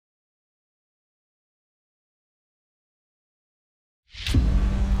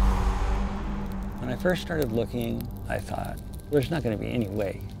When I first started looking, I thought, there's not going to be any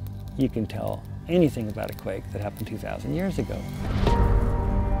way you can tell anything about a quake that happened 2,000 years ago.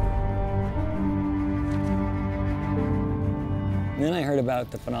 And then I heard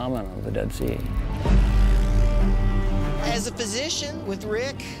about the phenomenon of the Dead Sea. As a physician with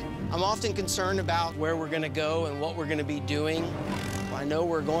Rick, I'm often concerned about where we're going to go and what we're going to be doing. I know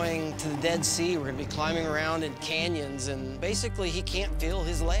we're going to the Dead Sea. We're going to be climbing around in canyons, and basically he can't feel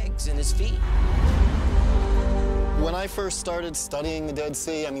his legs and his feet. When I first started studying the Dead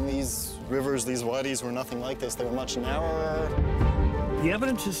Sea, I mean, these rivers, these wadis were nothing like this. They were much narrower. The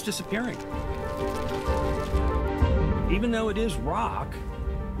evidence is disappearing. Even though it is rock,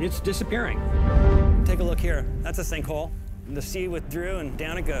 it's disappearing. Take a look here. That's a sinkhole. The sea withdrew and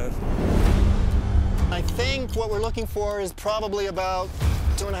down it goes. I think what we're looking for is probably about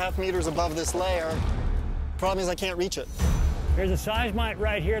 2.5 meters above this layer. Problem is I can't reach it. There's a seismite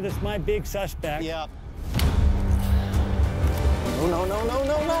right here that's my big suspect. Yeah. No, no, no, no,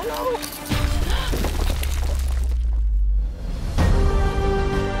 no, no, no!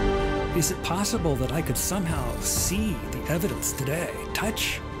 Is it possible that I could somehow see the evidence today,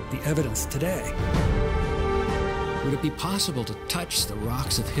 touch the evidence today? Would it be possible to touch the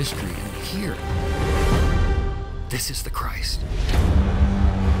rocks of history and hear, this is the Christ?